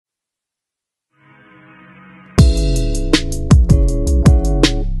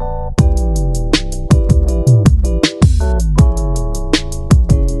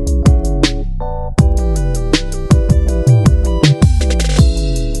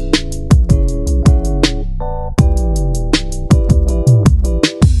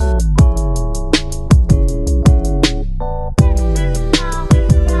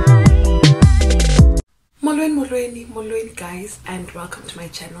welcome to my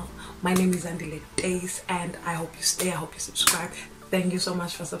channel. My name is thyszandile and I hope you stay, I hope you subscribe. Thank you so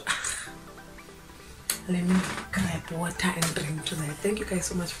much for let me grab water and drink to that. Thank you guys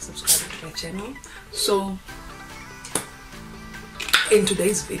so much for subscribing to my channel. So in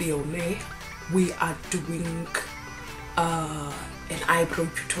today's video we are doing an eyebrow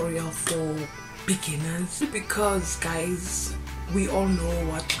tutorial for beginners, because guys, we all know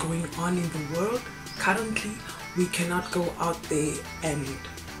what's going on in the world currently. We cannot go out there and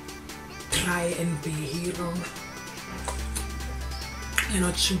try and be hero,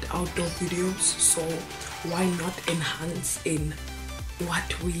 cannot shoot outdoor videos, so why not enhance in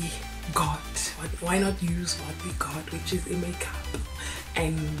what we got? Why not use what we got, which is a makeup,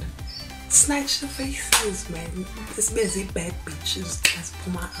 and snatch the faces, man. This busy bad bitches just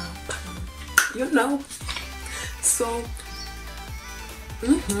pull my up, you know. So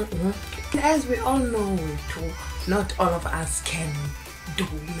as we all know too, not all of us can do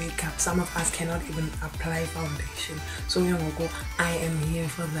makeup. Some of us cannot even apply foundation. So I am here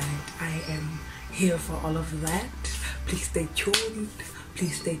for that. I am here for all of that. Please stay tuned,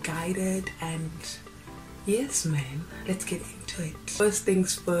 please stay guided, and yes man, let's get into it. First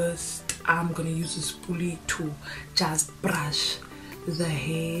things first, I'm gonna use a spoolie to just brush the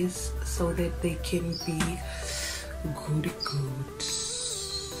hairs so that they can be good.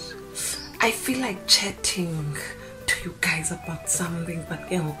 I feel like chatting to you guys about something, but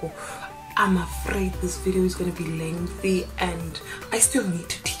I'm afraid this video is going to be lengthy and I still need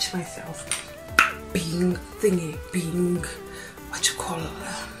to teach myself being what you call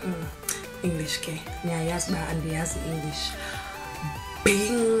English, English,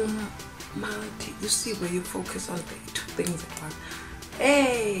 being multi. You see where you focus on the two things at once.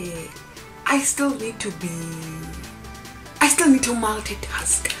 Hey, I still need to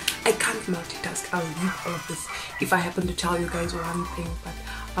multitask. I can't multitask. I'll leave all of this if I happen to tell you guys one thing, but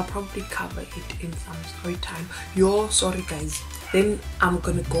I'll probably cover it in some story time. Sorry guys. Then I'm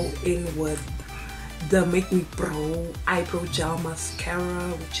gonna go in with the Make Me Brow eyebrow gel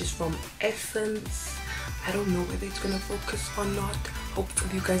mascara, which is from Essence. I don't know whether it's gonna focus or not.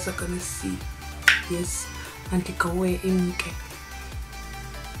 Hopefully you guys are gonna see. Yes, and go away in.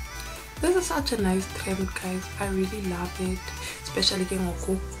 This is such a nice trend, guys. I really love it, especially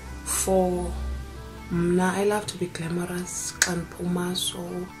for I love to be glamorous and puma,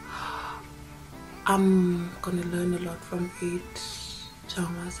 so I'm gonna learn a lot from it.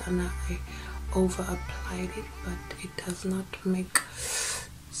 And I over applied it, but it does not make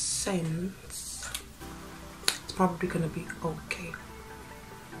sense. It's probably gonna be okay.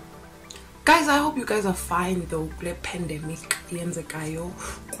 Guys, I hope you guys are fine though. Kule pandemic yenzekayo,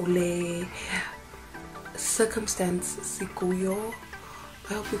 kule circumstance sikuyo.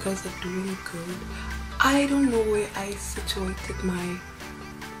 I hope you guys are doing good. I don't know where I situated my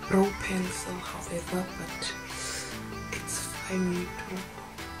brow pencil, however, but it's fine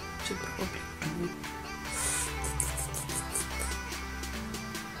to probably do.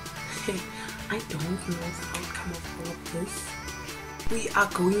 Hey, I don't know the outcome of all of this. We are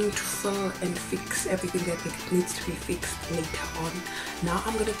going to fill and fix everything that needs to be fixed later on. Now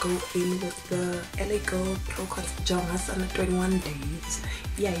I'm gonna go in with the LA Girl Pro Concealer on 21 days.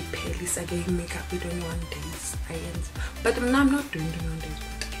 Yeah, I barely again makeup in 21 days. But I'm not doing 21 days,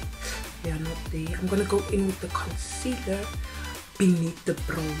 but we are not there. I'm gonna go in with the concealer beneath the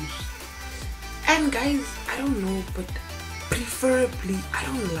brows. And guys, I don't know, but preferably I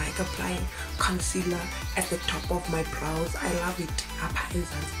don't like applying concealer at the top of my brows. I love it upper and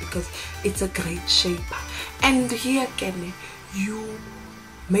down because it's a great shaper. And here again, you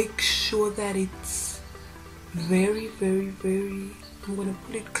make sure that it's very, I'm gonna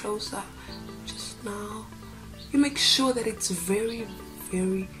put it closer just now. You make sure that it's very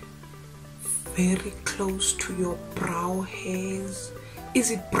close to your brow hairs. Is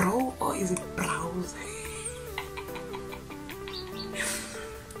it brow or is it brows?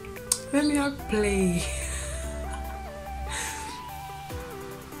 Let me not play.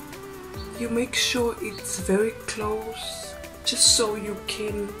 You make sure it's very close, just so you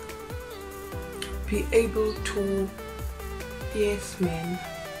can be able to, yes man.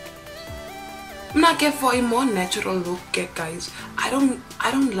 I'm not get for a more natural look, guys. I don't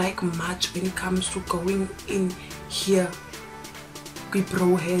like much when it comes to going in here with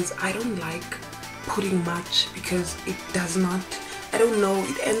brow hairs. I don't like putting much because it does not, I don't know,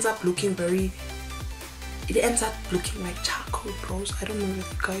 it ends up looking like charcoal brows. I don't know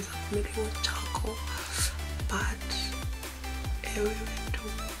if you guys are familiar with charcoal, but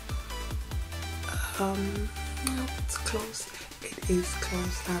no, it's close. It is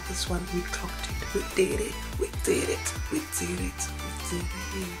close. Now this one, we clocked it. We did it.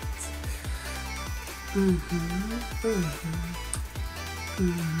 see it.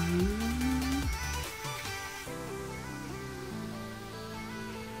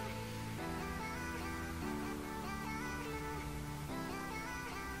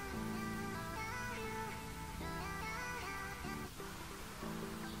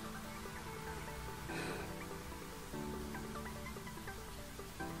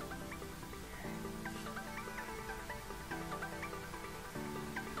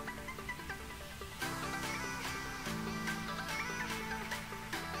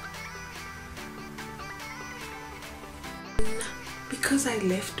 Because I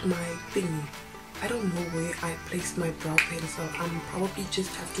left my thingy, I don't know where I placed my brow pencil. I'm probably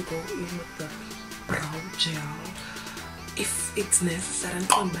just have to go in with the brow gel if it's necessary. And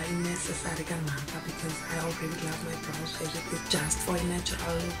not necessary because I already love my brows. It's just for a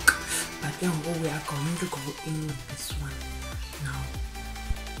natural look. But yeah, we are going to go in with this one now.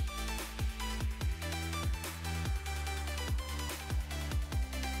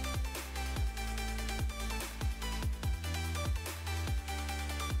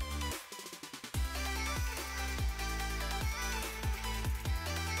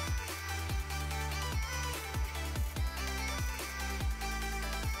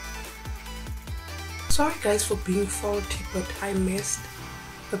 Sorry guys for being faulty, but I missed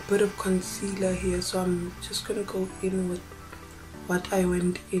a bit of concealer here, so I'm just gonna go in with what I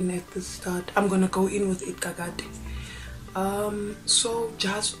went in at the start. I'm gonna go in with it kakade. So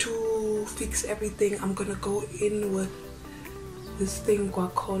just to fix everything, I'm gonna go in with this thing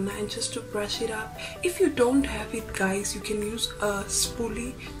guacona and just to brush it up. If you don't have it guys, you can use a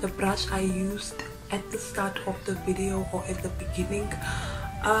spoolie, the brush I used at the start of the video or at the beginning.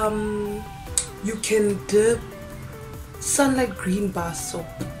 You can dip sunlight green bar soap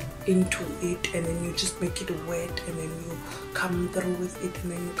into it and then you just make it wet and then you come through with it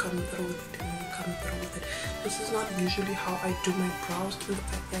and then you come through with it and then you come through with it. This is not usually how I do my brows, given the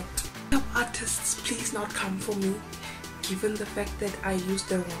fact that makeup artists, please not come for me, given the fact that I use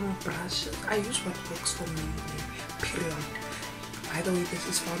the wrong brushes. I use what works for me, period. By the way, this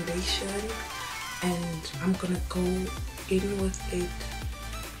is foundation and I'm gonna go in with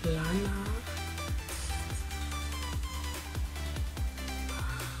it Lana.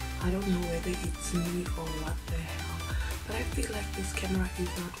 I don't know whether it's me or what the hell, but I feel like this camera is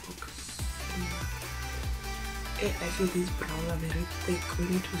not focusing. I feel these brows are very thick. We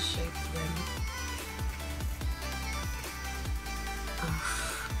need to shape them.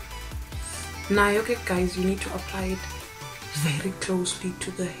 Now, okay guys, you need to apply it very closely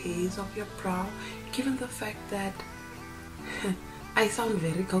to the hairs of your brow, given the fact that I sound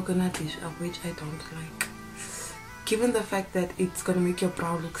very coconutish, of which I don't like. Given the fact that it's gonna make your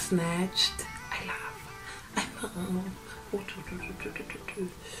brow look snatched, I love.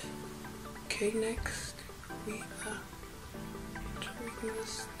 Okay, next we are doing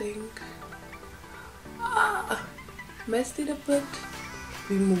this thing. Messed it a bit.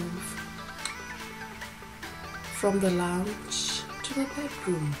 We move from the lounge to the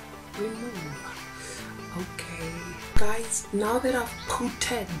bedroom. We move. Okay, guys. Now that I've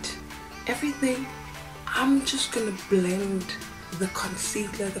coated everything, I'm just gonna blend the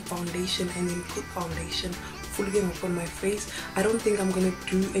concealer, the foundation, and then put foundation fully on my face. I don't think I'm gonna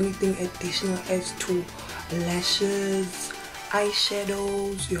do anything additional as to lashes,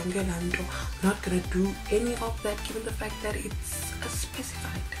 eyeshadows, I'm not gonna do any of that, given the fact that it's a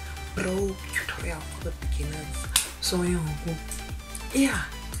specified brow tutorial for the beginners. So yeah,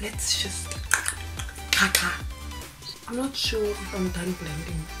 let's just I'm not sure if I'm done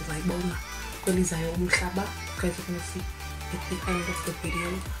blending with eyebona. You guys are gonna see at the end of the video.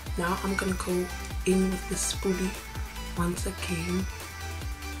 Now I'm gonna go in with the spoolie once again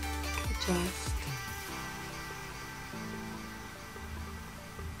to just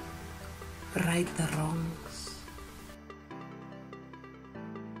right the wrongs.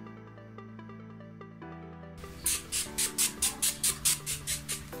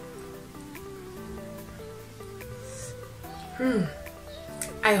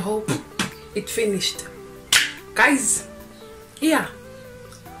 I hope it finished, guys. Yeah,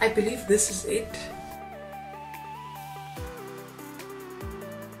 I believe this is it.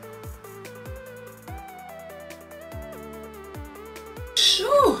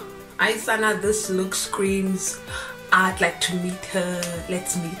 Sure, Aisana, this look screams I'd like to meet her.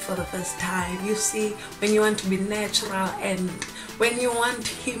 Let's meet for the first time. You see, when you want to be natural and when you want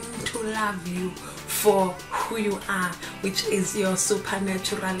him to love you for who you are, which is your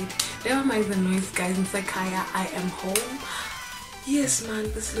supernaturality. Never mind the noise, guys. In Sakaya, I am home. Yes, man,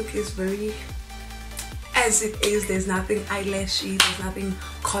 this look is very as it is. There's nothing eyelashy, there's nothing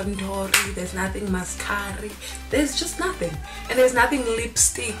contoury, there's nothing mascara, there's just nothing, and there's nothing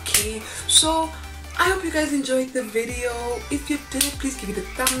lipsticky. So I hope you guys enjoyed the video. If you did, please give it a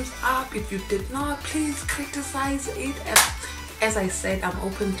thumbs up. If you did not, please criticize it. As I said, I'm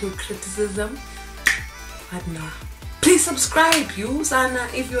open to criticism. But nah, please subscribe, you Sana,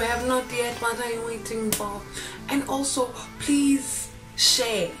 if you have not yet. What are you waiting for? And also please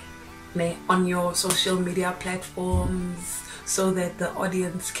share on your social media platforms so that the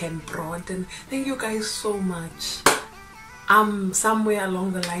audience can broaden. Thank you guys so much. I'm somewhere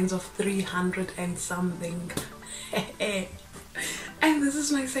along the lines of 300 and something and this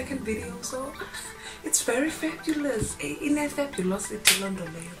is my second video, so it's very fabulous. In a fabulosity London.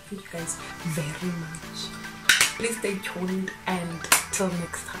 Thank you guys very much. Please stay tuned and till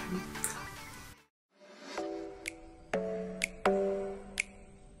next time.